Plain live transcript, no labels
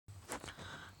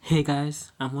Hey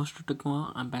guys, I'm host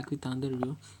Takma. I'm back with another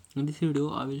video. In this video,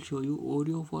 I will show you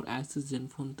Oreo for asus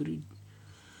ZenFone 3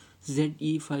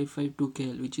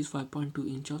 ze552kl, which is 5.2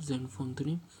 inch of ZenFone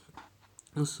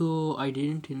 3. So I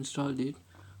didn't install it,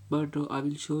 but I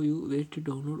will show you where to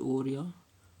download Oreo.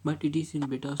 But it is in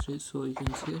beta stage, so you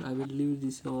can see here. I will leave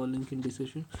this link in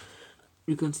description.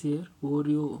 You can see here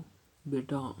Oreo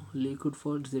beta liquid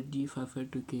for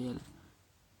ze552kl.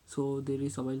 So there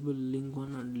is available link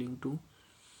 1 and link 2.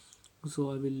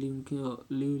 So I will leave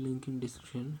link in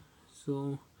description.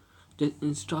 So just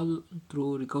install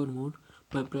through recovery mode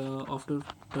after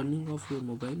turning off your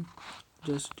mobile.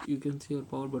 Just you can see your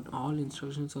power button, all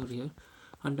instructions are here,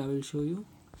 and I will show you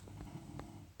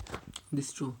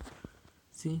this too.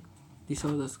 See, these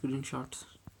are the screenshots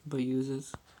by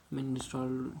users when install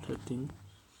that thing.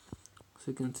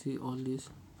 So you can see all these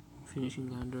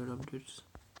finishing Android updates.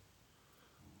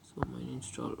 So my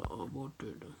install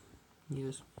aborted.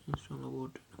 Yes, install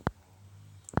aborted.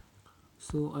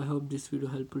 So I hope this video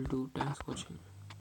helpful too. Thanks for watching.